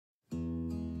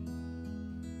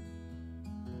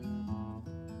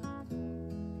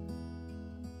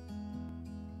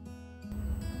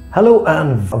Hello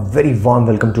and a very warm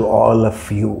welcome to all of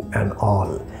you and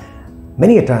all.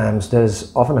 Many a times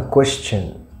there's often a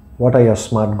question, what are your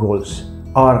SMART goals?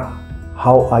 Or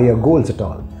how are your goals at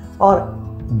all? Or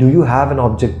do you have an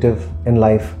objective in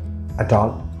life at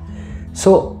all?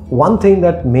 So one thing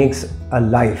that makes a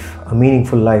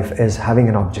meaningful life is having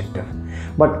an objective.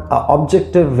 But an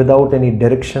objective without any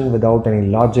direction, without any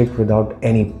logic, without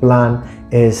any plan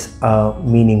is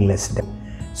meaningless.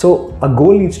 So a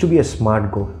goal needs to be a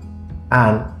SMART goal.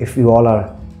 And if you all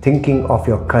are thinking of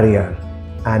your career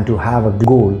and to have a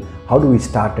goal, how do we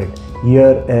start it?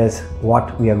 Here is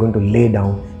what we are going to lay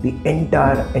down, the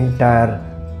entire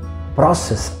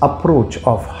process, approach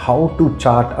of how to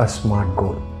chart a SMART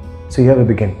goal. So here we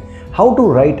begin. How to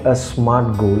write a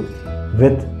SMART goal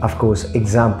with, of course,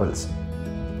 examples.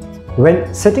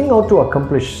 When setting out to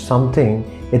accomplish something,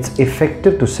 it's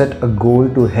effective to set a goal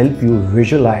to help you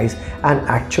visualize and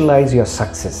actualize your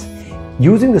success.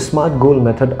 Using the SMART goal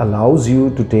method allows you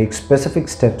to take specific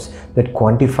steps that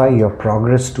quantify your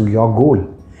progress to your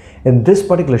goal. In this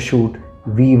particular shoot,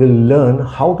 we will learn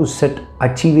how to set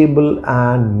achievable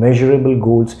and measurable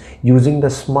goals using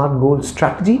the SMART goal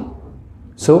strategy.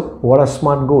 So, what are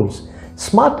SMART goals?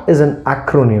 SMART is an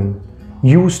acronym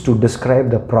used to describe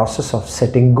the process of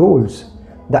setting goals.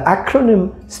 The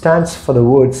acronym stands for the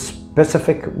words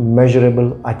specific,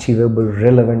 measurable, achievable,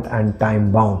 relevant, and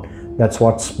time bound. That's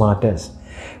what SMART is,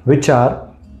 which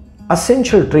are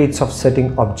essential traits of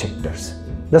setting objectives.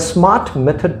 The SMART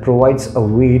method provides a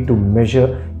way to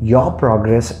measure your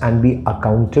progress and be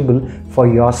accountable for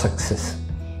your success.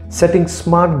 Setting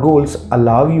SMART goals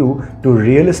allow you to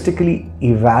realistically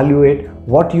evaluate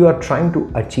what you are trying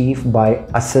to achieve by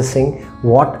assessing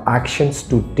what actions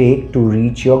to take to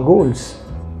reach your goals.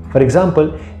 For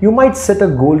example, you might set a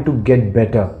goal to get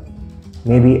better,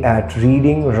 maybe at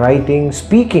reading, writing,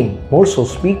 speaking, more so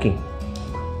speaking,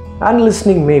 and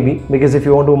listening maybe, because if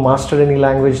you want to master any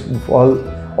language,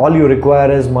 all you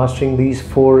require is mastering these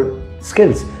 4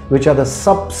 skills, which are the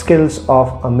sub skills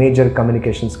of a major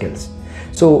communication skills.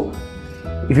 So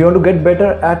if you want to get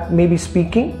better at maybe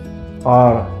speaking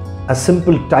or a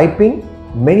simple typing,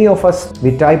 many of us,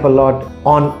 we type a lot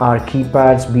on our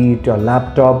keypads, be it your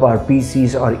laptop, our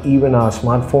PCs, or even our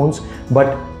smartphones,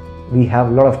 but we have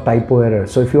a lot of typo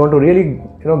errors. So if you want to really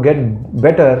get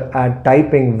better at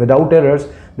typing without errors,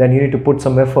 then you need to put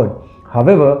some effort.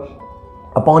 However,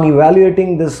 upon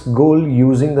evaluating this goal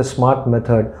using the SMART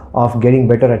method of getting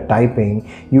better at typing,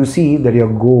 you see that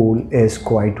your goal is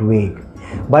quite vague.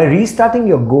 By restarting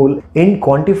your goal in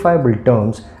quantifiable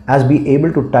terms, as be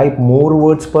able to type more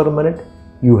words per minute,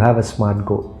 you have a SMART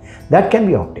goal that can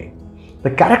be obtained. The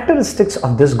characteristics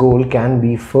of this goal can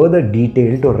be further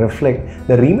detailed to reflect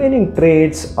the remaining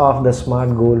traits of the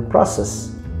SMART goal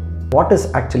process. What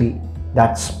is actually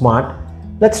that SMART?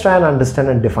 Let's try and understand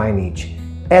and define each.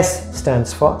 S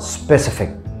stands for specific.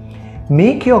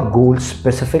 Make your goal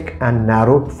specific and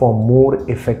narrowed for more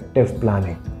effective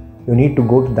planning. You need to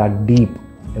go to that deep,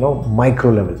 micro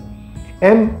level.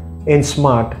 M in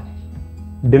SMART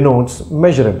denotes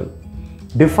measurable.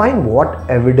 Define what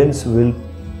evidence will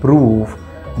prove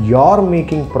you're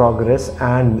making progress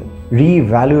and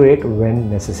reevaluate when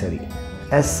necessary.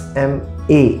 SMA.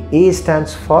 A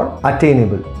stands for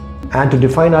attainable. And to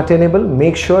define attainable,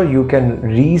 make sure you can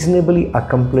reasonably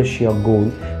accomplish your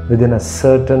goal within a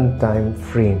certain time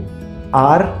frame.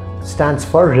 R stands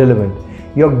for relevant.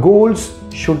 Your goals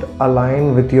should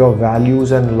align with your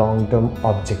values and long-term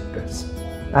objectives.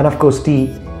 And of course,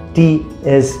 T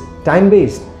is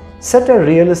time-based. Set a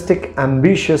realistic,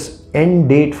 ambitious end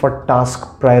date for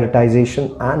task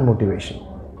prioritization and motivation.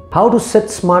 How to set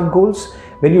SMART goals?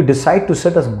 When you decide to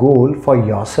set a goal for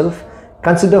yourself,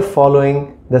 consider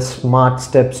following the SMART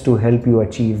steps to help you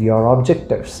achieve your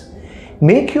objectives.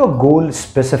 Make your goal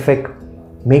specific,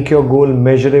 make your goal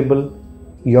measurable,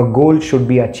 your goal should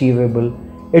be achievable,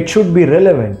 it should be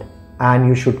relevant, and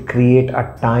you should create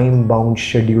a time-bound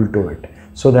schedule to it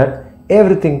so that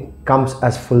everything comes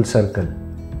as full circle.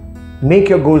 Make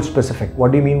your goal specific.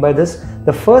 What do you mean by this?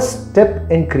 The first step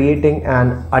in creating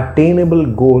an attainable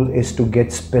goal is to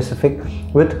get specific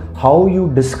with how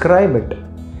you describe it.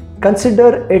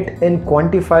 Consider it in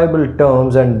quantifiable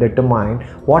terms and determine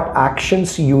what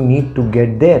actions you need to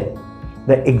get there.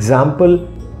 The example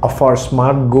of our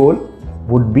SMART goal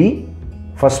would be,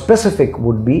 for specific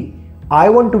would be, I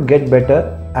want to get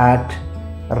better at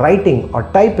writing or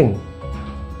typing.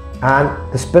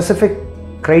 And the specific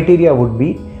criteria would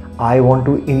be, I want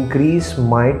to increase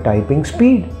my typing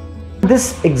speed.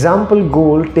 This example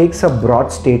goal takes a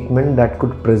broad statement that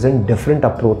could present different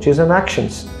approaches and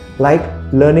actions. like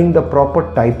learning the proper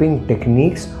typing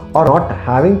techniques or not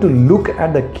having to look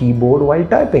at the keyboard while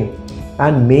typing,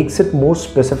 and makes it more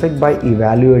specific by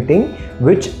evaluating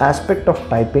which aspect of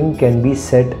typing can be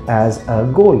set as a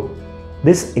goal.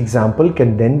 This example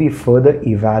can then be further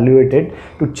evaluated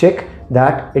to check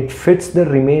that it fits the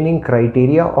remaining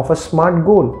criteria of a SMART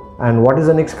goal. And what is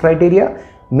the next criteria?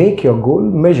 Make your goal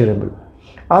measurable.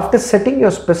 After setting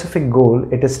your specific goal,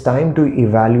 it is time to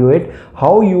evaluate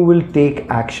how you will take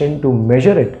action to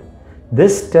measure it.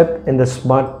 This step in the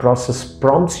SMART process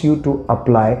prompts you to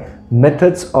apply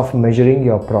methods of measuring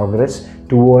your progress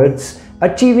towards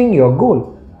achieving your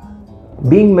goal.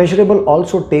 Being measurable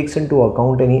also takes into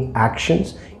account any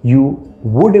actions you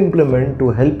would implement to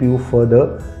help you further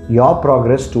your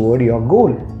progress toward your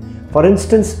goal. For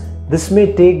instance, this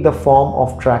may take the form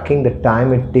of tracking the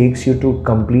time it takes you to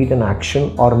complete an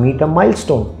action or meet a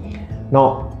milestone.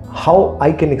 Now, how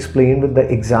I can explain with the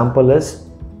example is,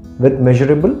 with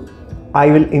measurable, I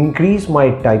will increase my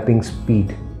typing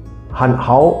speed. And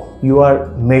how you are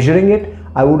measuring it?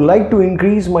 I would like to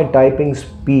increase my typing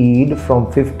speed from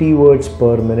 50 words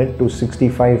per minute to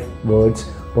 65 words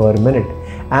per minute.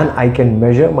 And I can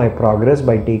measure my progress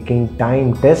by taking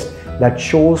time test that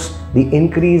shows the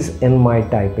increase in my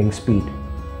typing speed.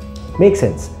 Makes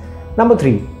sense? Number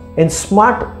 3, in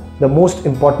SMART, the most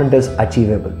important is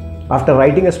achievable. After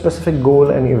writing a specific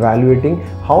goal and evaluating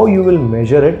how you will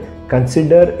measure it,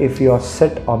 consider if your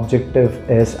set objective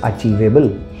is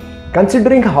achievable.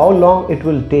 Considering how long it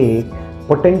will take,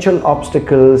 potential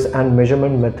obstacles and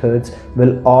measurement methods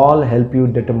will all help you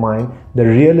determine the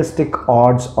realistic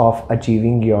odds of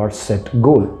achieving your set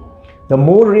goal. The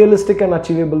more realistic and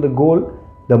achievable the goal,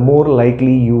 the more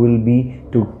likely you will be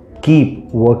to keep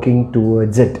working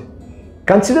towards it.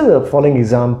 Consider the following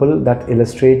example that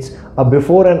illustrates a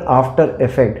before and after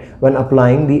effect when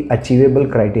applying the achievable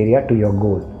criteria to your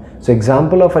goal. So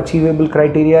example of achievable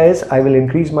criteria is, I will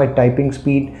increase my typing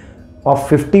speed of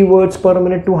 50 words per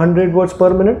minute to 100 words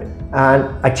per minute,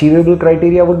 and achievable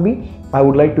criteria would be, I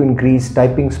would like to increase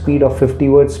typing speed of 50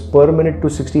 words per minute to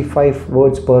 65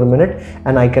 words per minute,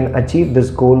 and I can achieve this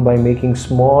goal by making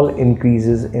small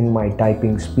increases in my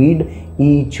typing speed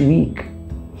each week.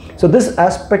 So this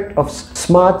aspect of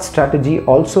SMART strategy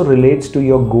also relates to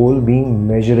your goal being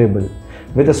measurable.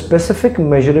 With a specific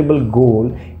measurable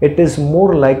goal, it is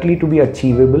more likely to be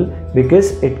achievable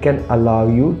because it can allow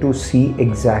you to see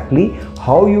exactly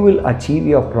how you will achieve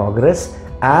your progress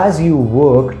as you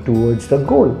work towards the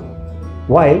goal.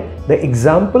 While the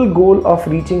example goal of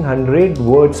reaching 100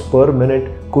 words per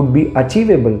minute could be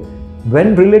achievable,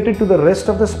 when related to the rest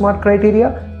of the SMART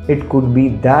criteria, it could be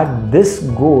that this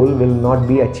goal will not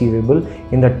be achievable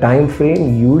in the time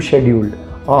frame you scheduled,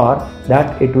 or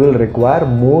that it will require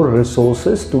more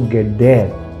resources to get there.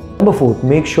 Number 4,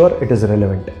 make sure it is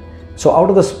relevant. So out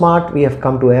of the SMART we have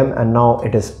come to M, and now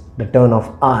it is the turn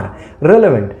of R.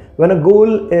 Relevant. When a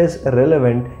goal is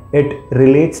relevant, it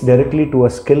relates directly to a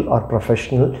skill or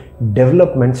professional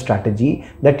development strategy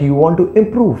that you want to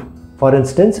improve. For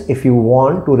instance, if you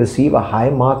want to receive a high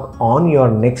mark on your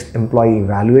next employee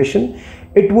evaluation,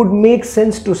 it would make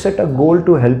sense to set a goal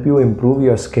to help you improve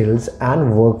your skills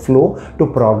and workflow to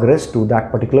progress to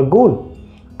that particular goal.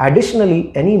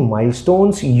 Additionally, any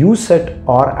milestones you set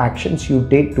or actions you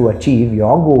take to achieve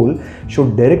your goal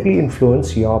should directly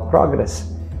influence your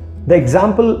progress. The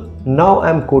example now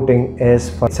I'm quoting is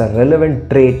for it's a relevant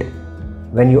trait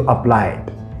when you apply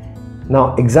it.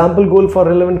 Now, example goal for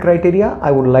relevant criteria,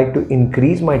 I would like to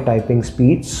increase my typing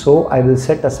speed, so I will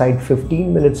set aside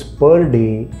 15 minutes per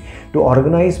day to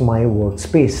organize my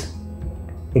workspace.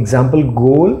 Example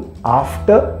goal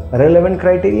after relevant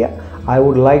criteria, I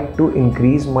would like to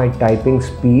increase my typing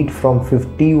speed from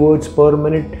 50 words per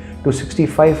minute to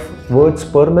 65 words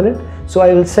per minute. So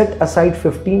I will set aside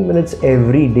 15 minutes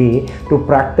every day to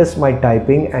practice my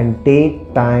typing and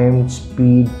take time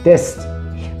speed tests.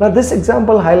 Now this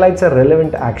example highlights a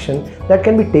relevant action that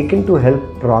can be taken to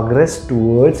help progress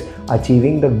towards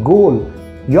achieving the goal.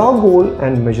 Your goal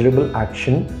and measurable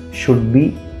action should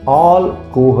be all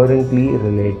coherently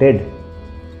related.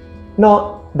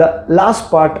 Now the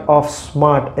last part of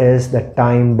SMART is the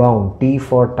time bound, T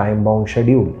for time bound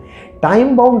schedule.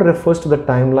 Time bound refers to the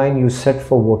timeline you set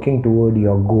for working toward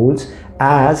your goals,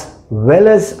 as well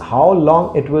as how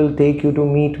long it will take you to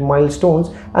meet milestones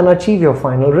and achieve your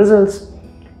final results.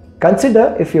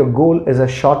 Consider if your goal is a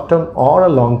short-term or a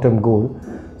long-term goal.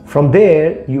 From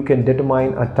there, you can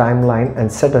determine a timeline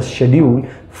and set a schedule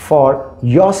for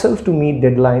yourself to meet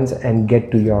deadlines and get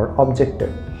to your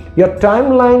objective. Your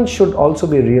timeline should also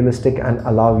be realistic and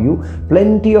allow you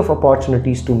plenty of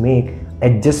opportunities to make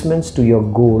adjustments to your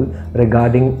goal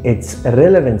regarding its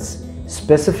relevance,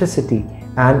 specificity,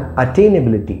 and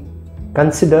attainability.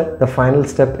 Consider the final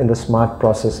step in the SMART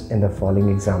process in the following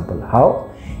example. How?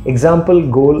 Example: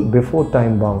 goal before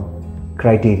time bound.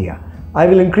 Criteria: I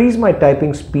will increase my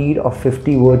typing speed of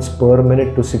 50 words per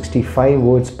minute to 65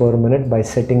 words per minute by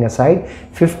setting aside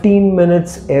 15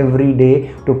 minutes every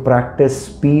day to practice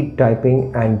speed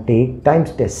typing and take time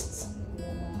tests.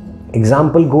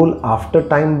 Example goal after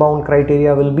time bound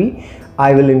criteria will be: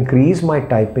 I will increase my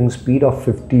typing speed of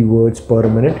 50 words per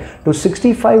minute to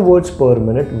 65 words per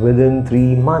minute within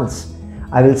 3 months.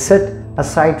 I will set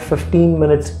aside 15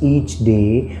 minutes each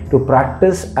day to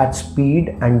practice at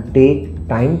speed and take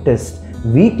time tests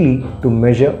weekly to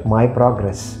measure my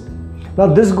progress. Now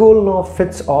this goal now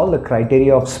fits all the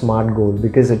criteria of SMART goal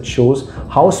because it shows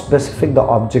how specific the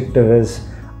objective is,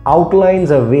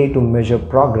 outlines a way to measure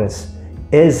progress,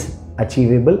 is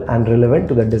achievable and relevant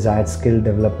to the desired skill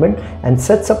development, and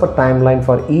sets up a timeline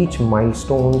for each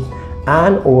milestone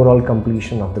and overall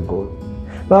completion of the goal.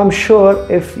 Now I'm sure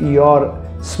if your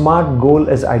SMART goal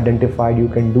is identified, you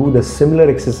can do the similar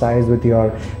exercise with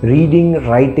your reading,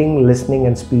 writing, listening,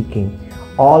 and speaking.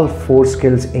 All 4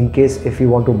 skills in case if you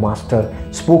want to master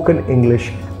spoken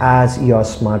English as your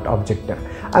SMART objective.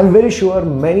 I'm very sure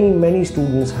many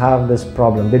students have this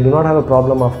problem. They do not have a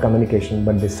problem of communication,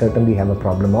 but they certainly have a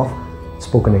problem of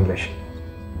spoken English.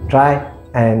 Try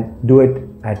and do it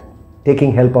at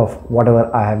taking help of whatever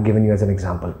I have given you as an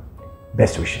example.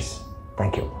 Best wishes.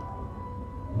 Thank you.